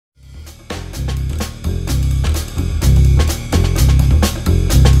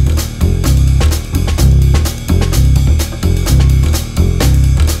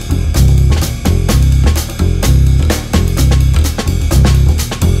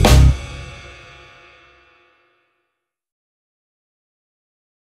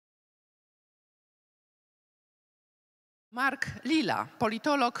Mark Lilla,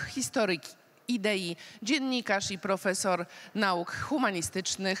 politolog, historyk idei, dziennikarz i profesor nauk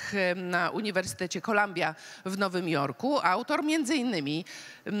humanistycznych na Uniwersytecie Columbia w Nowym Jorku, autor m.in.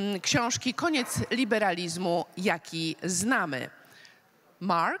 książki Koniec liberalizmu, jaki znamy.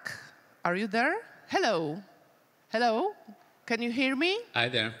 Mark, are you there? Hello. Hello? Can you hear me? Hi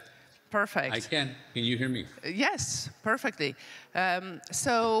there. Perfect. I can. Can you hear me? Yes, perfectly.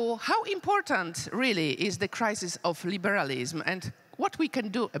 So how important really is the crisis of liberalism and what we can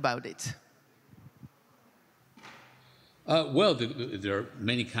do about it? Well, there are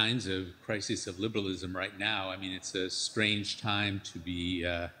many kinds of crises of liberalism right now. I mean, it's a strange time to be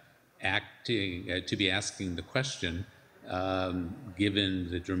asking the question, given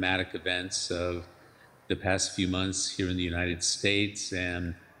the dramatic events of the past few months here in the United States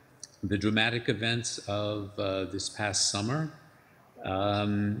and the dramatic events of this past summer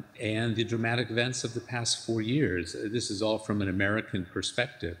and the dramatic events of the past 4 years. This is all from an American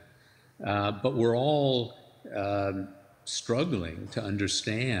perspective. But we're all struggling to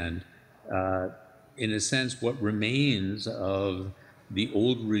understand, in a sense, what remains of the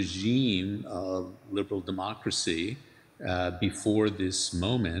old regime of liberal democracy before this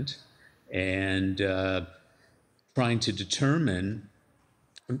moment, and trying to determine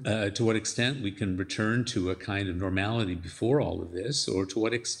to what extent we can return to a kind of normality before all of this, or to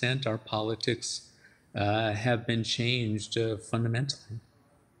what extent our politics have been changed fundamentally.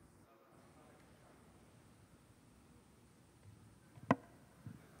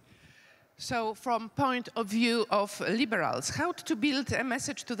 So from point of view of liberals, how to build a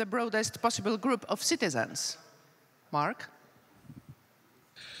message to the broadest possible group of citizens? Mark?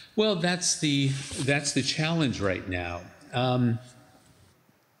 Well, that's the challenge right now.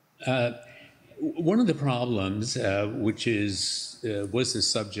 One of the problems, which was the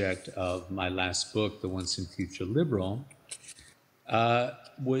subject of my last book, The Once and Future Liberal,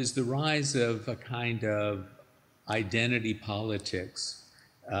 was the rise of a kind of identity politics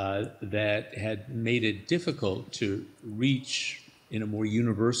that had made it difficult to reach in a more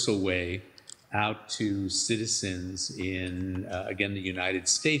universal way out to citizens in, again, the United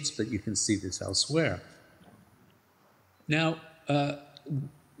States, but you can see this elsewhere. Now,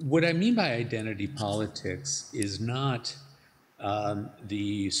 what I mean by identity politics is not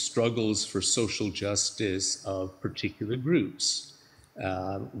the struggles for social justice of particular groups,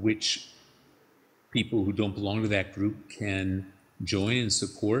 which people who don't belong to that group can join and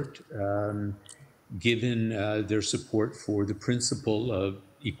support, given their support for the principle of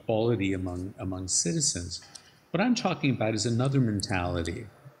equality among citizens. What I'm talking about is another mentality,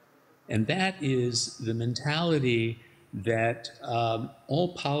 and that is the mentality that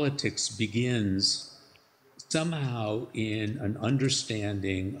all politics begins somehow in an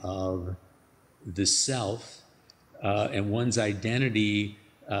understanding of the self and one's identity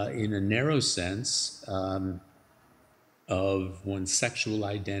in a narrow sense, of one's sexual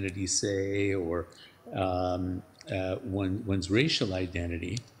identity, say, or one's racial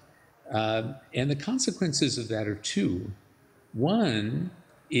identity. And the consequences of that are two. One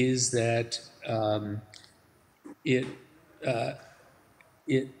is that it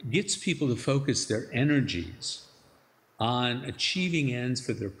gets people to focus their energies on achieving ends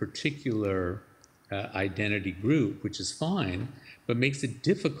for their particular identity group, which is fine, but makes it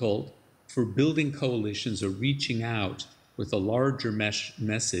difficult for building coalitions or reaching out with a larger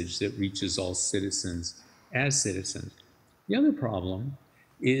message that reaches all citizens as citizens. The other problem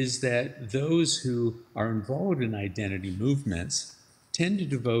is that those who are involved in identity movements tend to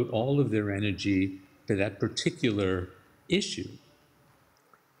devote all of their energy to that particular issue.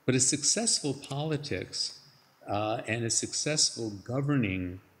 But a successful politics and a successful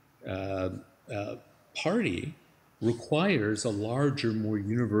governing party requires a larger, more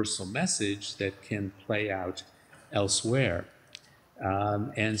universal message that can play out elsewhere.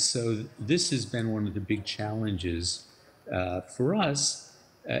 And so this has been one of the big challenges for us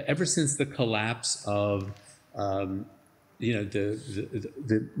ever since the collapse of the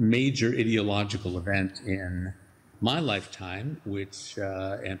major ideological event in my lifetime, which,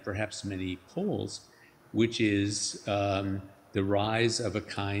 and perhaps many Poles, which is the rise of a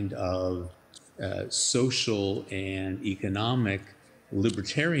kind of social and economic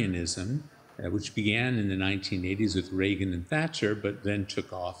libertarianism, which began in the 1980s with Reagan and Thatcher, but then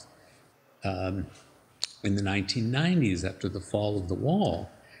took off in the 1990s after the fall of the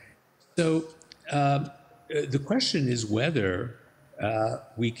wall. So the question is whether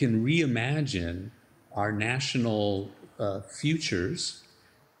we can reimagine our national futures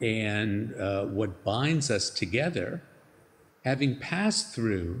and what binds us together, having passed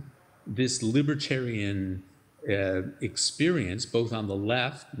through this libertarian experience, both on the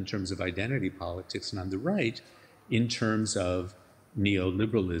left in terms of identity politics and on the right in terms of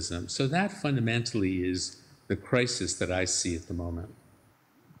neoliberalism. So that fundamentally is the crisis that I see at the moment.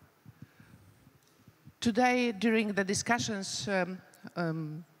 Today, during the discussions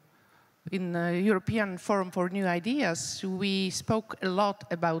in the European Forum for New Ideas, we spoke a lot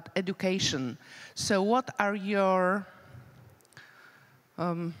about education. So what are your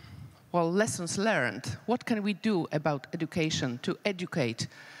lessons learned? What can we do about education to educate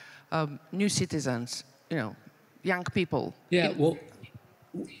new citizens, young people? Yeah,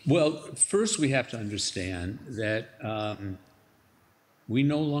 well, first we have to understand that we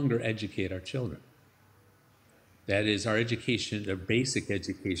no longer educate our children. That is, our education, our basic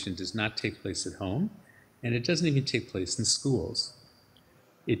education, does not take place at home, and it doesn't even take place in schools.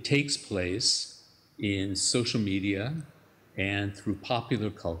 It takes place in social media and through popular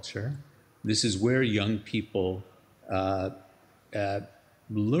culture. This is where young people learn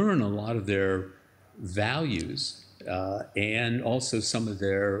a lot of their values and also some of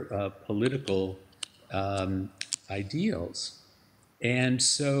their political ideals. And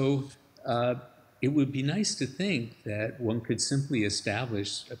so it would be nice to think that one could simply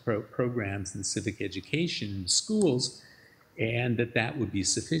establish programs in civic education in schools and that would be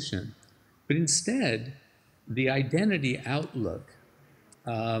sufficient. But instead, the identity outlook,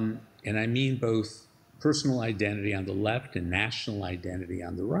 and I mean both personal identity on the left and national identity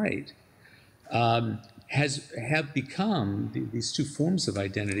on the right, have become, these two forms of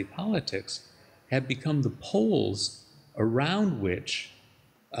identity politics have become the poles around which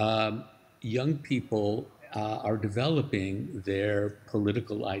young people are developing their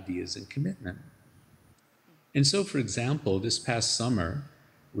political ideas and commitment. And so, for example, this past summer,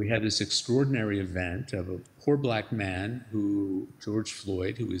 we had this extraordinary event of a poor black man, George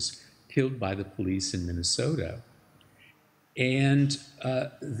Floyd, who was killed by the police in Minnesota. And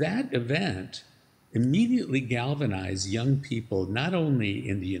that event immediately galvanized young people, not only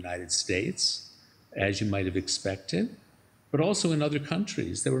in the United States, as you might have expected, but also in other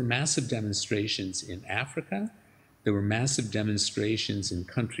countries. There were massive demonstrations in Africa. There were massive demonstrations in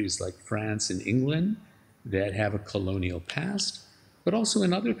countries like France and England that have a colonial past, but also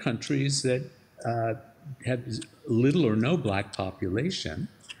in other countries that have little or no black population.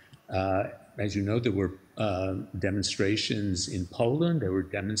 As you know, there were demonstrations in Poland, there were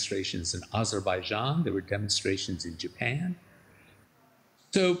demonstrations in Azerbaijan, there were demonstrations in Japan.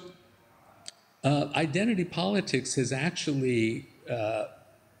 So identity politics has actually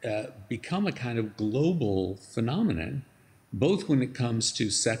become a kind of global phenomenon, both when it comes to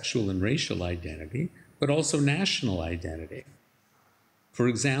sexual and racial identity, but also national identity. For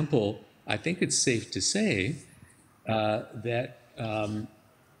example, I think it's safe to say that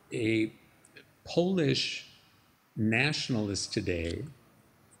a Polish nationalist today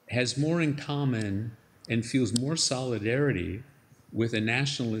has more in common and feels more solidarity with a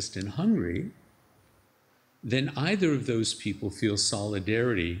nationalist in Hungary than either of those people feel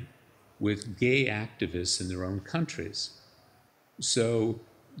solidarity with gay activists in their own countries. So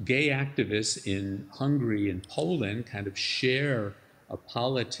gay activists in Hungary and Poland kind of share a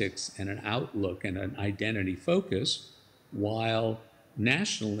politics and an outlook and an identity focus, while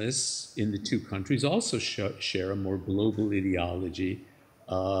nationalists in the two countries also share a more global ideology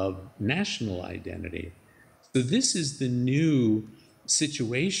of national identity. So this is the new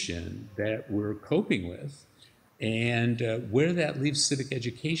situation that we're coping with. And where that leaves civic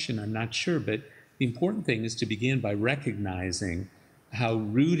education, I'm not sure, but the important thing is to begin by recognizing how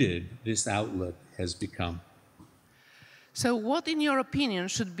rooted this outlook has become. So what, in your opinion,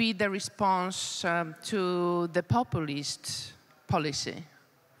 should be the response to the populist policy,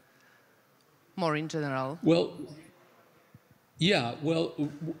 more in general? Well, yeah, well,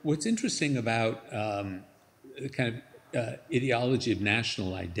 what's interesting about the kind of ideology of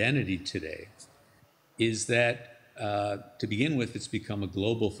national identity today is that, to begin with, it's become a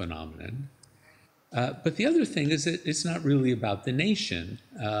global phenomenon. But the other thing is that it's not really about the nation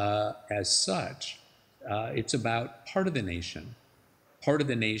as such. It's about part of the nation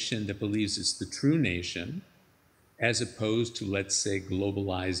that believes it's the true nation, as opposed to, let's say,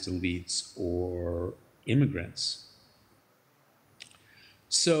 globalized elites or immigrants.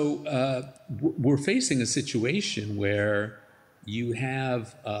 So we're facing a situation where you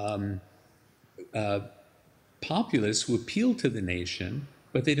have populists who appeal to the nation,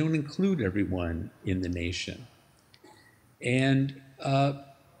 but they don't include everyone in the nation. And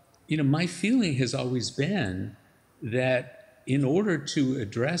my feeling has always been that in order to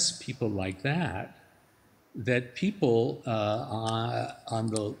address people like that people on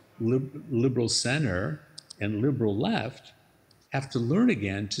the liberal center and liberal left have to learn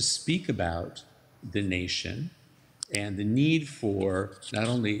again to speak about the nation and the need for not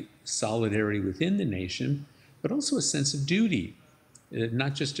only solidarity within the nation, but also a sense of duty,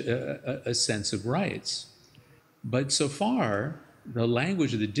 not just a sense of rights. But so far, the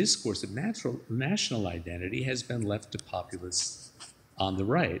language of the discourse of national identity has been left to populists on the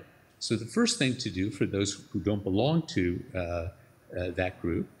right. So the first thing to do for those who don't belong to that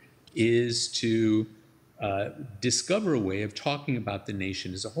group is to discover a way of talking about the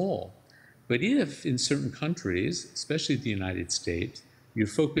nation as a whole. But if in certain countries, especially the United States, you're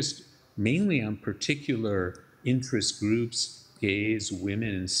focused mainly on particular interest groups, gays, women,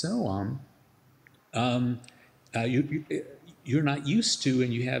 and so on, you're not used to,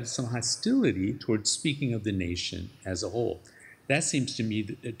 and you have some hostility towards speaking of the nation as a whole. That seems to me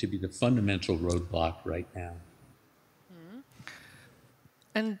to be the fundamental roadblock right now.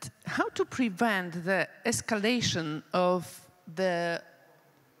 And how to prevent the escalation of the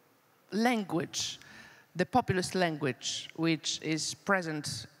language, the populist language, which is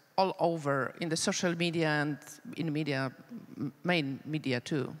present all over in the social media and in media, main media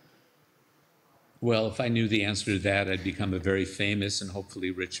too? Well, if I knew the answer to that, I'd become a very famous and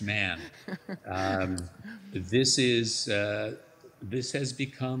hopefully rich man. This has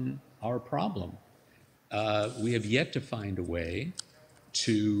become our problem. We have yet to find a way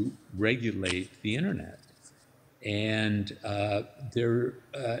to regulate the internet. And there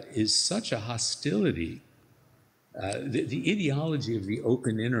is such a hostility. The ideology of the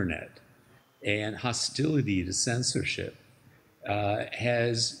open internet and hostility to censorship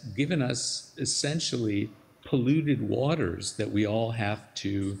has given us essentially polluted waters that we all have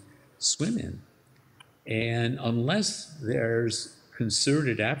to swim in. And unless there's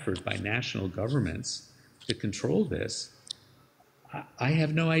concerted effort by national governments to control this, I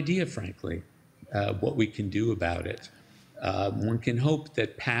have no idea, frankly, what we can do about it. One can hope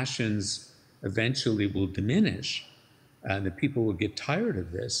that passions eventually will diminish and that people will get tired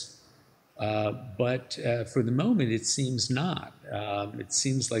of this. But for the moment, it seems not. It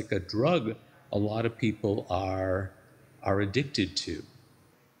seems like a drug a lot of people are addicted to.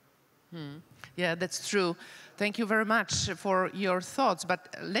 Yeah, that's true. Thank you very much for your thoughts.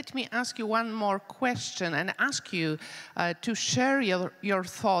 But let me ask you one more question and ask you to share your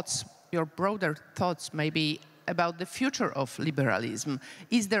thoughts, your broader thoughts maybe, about the future of liberalism.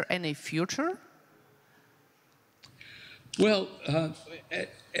 Is there any future? Well,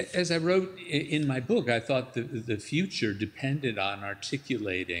 as I wrote in my book, I thought the future depended on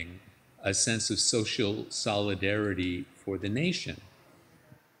articulating a sense of social solidarity for the nation.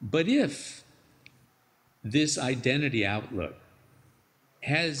 But if this identity outlook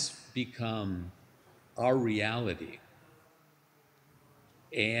has become our reality,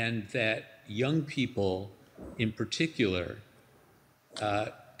 and that young people in particular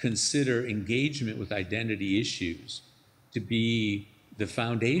consider engagement with identity issues to be the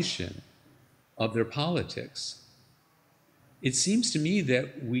foundation of their politics, it seems to me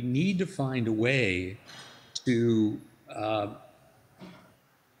that we need to find a way to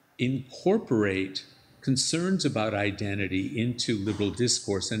incorporate concerns about identity into liberal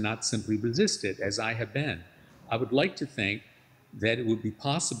discourse and not simply resist it, as I have been. I would like to think that it would be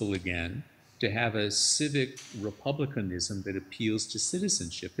possible again to have a civic republicanism that appeals to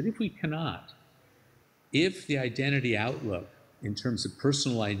citizenship. But if we cannot, if the identity outlook in terms of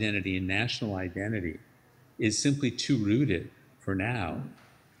personal identity and national identity is simply too rooted for now,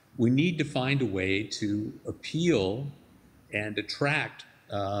 we need to find a way to appeal and attract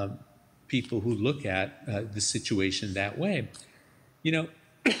people who look at the situation that way. You know,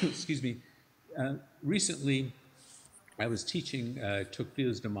 excuse me, recently I was teaching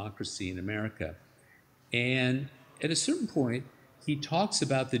Tocqueville's Democracy in America, and at a certain point, he talks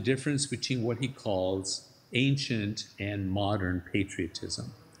about the difference between what he calls ancient and modern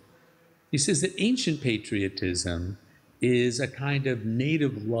patriotism. He says that ancient patriotism is a kind of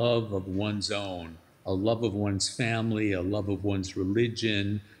native love of one's own, a love of one's family, a love of one's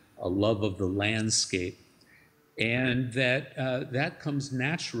religion, a love of the landscape, and that that comes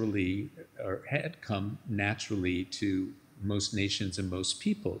naturally, or had come naturally to most nations and most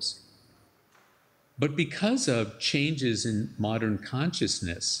peoples. But because of changes in modern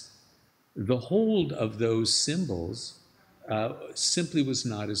consciousness, the hold of those symbols simply was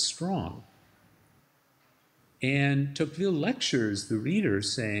not as strong. And Tocqueville lectures the reader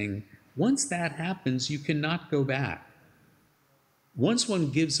saying, once that happens, you cannot go back. Once one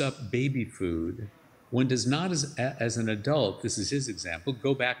gives up baby food, one does not, as an adult, this is his example,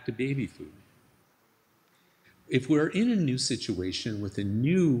 go back to baby food. If we're in a new situation with a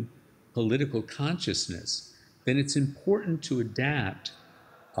new political consciousness, then it's important to adapt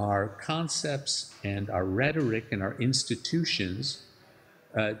our concepts and our rhetoric and our institutions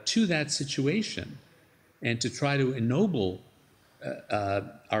to that situation, and to try to ennoble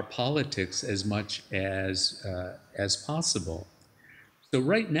our politics as much as possible. So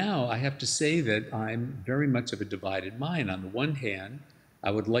right now, I have to say that I'm very much of a divided mind. On the one hand,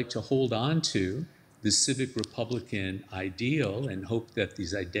 I would like to hold on to the civic Republican ideal and hope that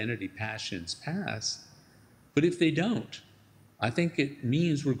these identity passions pass. But if they don't, I think it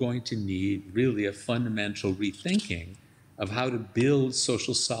means we're going to need really a fundamental rethinking of how to build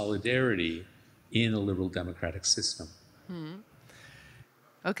social solidarity in a liberal democratic system.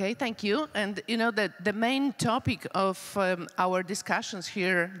 Okay, thank you. And you know that the main topic of our discussions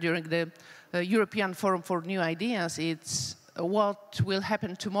here during the European Forum for New Ideas is what will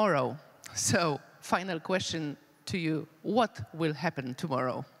happen tomorrow. So, final question to you: what will happen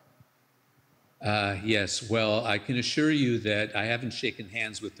tomorrow? Yes, well, I can assure you that I haven't shaken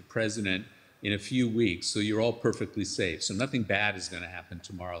hands with the president in a few weeks, so you're all perfectly safe. So nothing bad is going to happen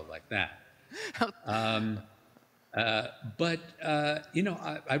tomorrow like that. You know,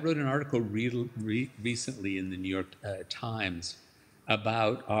 I wrote an article recently in the New York Times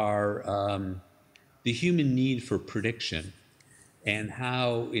about the human need for prediction, and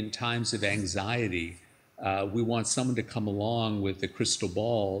how in times of anxiety, we want someone to come along with a crystal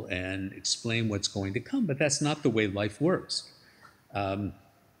ball and explain what's going to come, but that's not the way life works.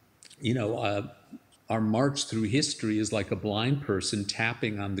 You know, our march through history is like a blind person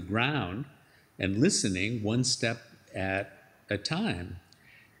tapping on the ground and listening one step at a time.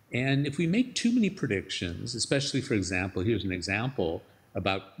 And if we make too many predictions, especially, for example, here's an example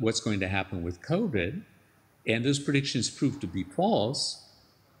about what's going to happen with COVID, and those predictions prove to be false,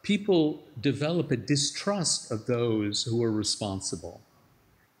 people develop a distrust of those who are responsible.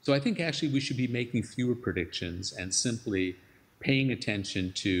 So I think actually we should be making fewer predictions and simply paying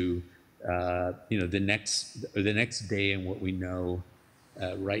attention to you know, the next day and what we know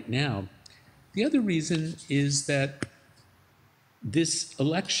right now. The other reason is that this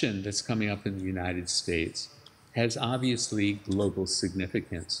election that's coming up in the United States has obviously global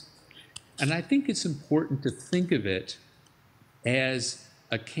significance. And I think it's important to think of it as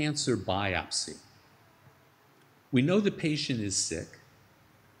a cancer biopsy. We know the patient is sick,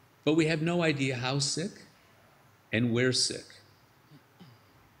 but we have no idea how sick and where sick.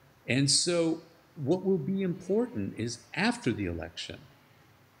 And so what will be important is after the election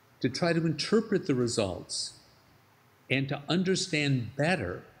to try to interpret the results and to understand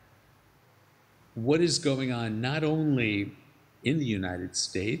better what is going on not only in the United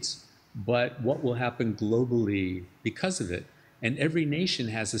States, but what will happen globally because of it. And every nation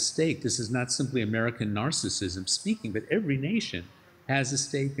has a stake. This is not simply American narcissism speaking, but every nation has a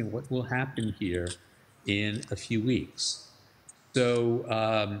stake in what will happen here in a few weeks.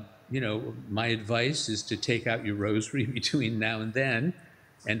 So, you know, my advice is to take out your rosary between now and then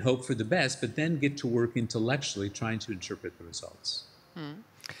and hope for the best, but then get to work intellectually trying to interpret the results.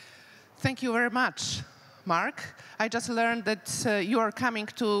 Thank you very much, Mark. I just learned that you are coming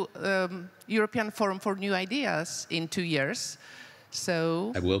to European Forum for New Ideas in 2 years.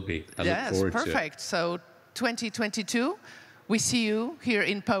 So I will be. I look forward to it. Perfect. So 2022, we see you here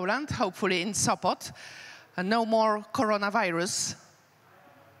in Poland, hopefully in Sopot. No more coronavirus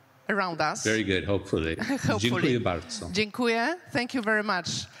around us. Very good, hopefully. Dziękuję bardzo. Dziękuję. Thank you very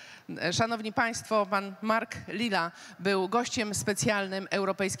much. Szanowni Państwo, pan Mark Lilla był gościem specjalnym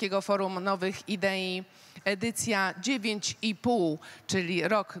Europejskiego Forum Nowych Idei, edycja 9,5, czyli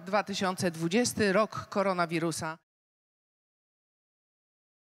rok 2020, rok koronawirusa.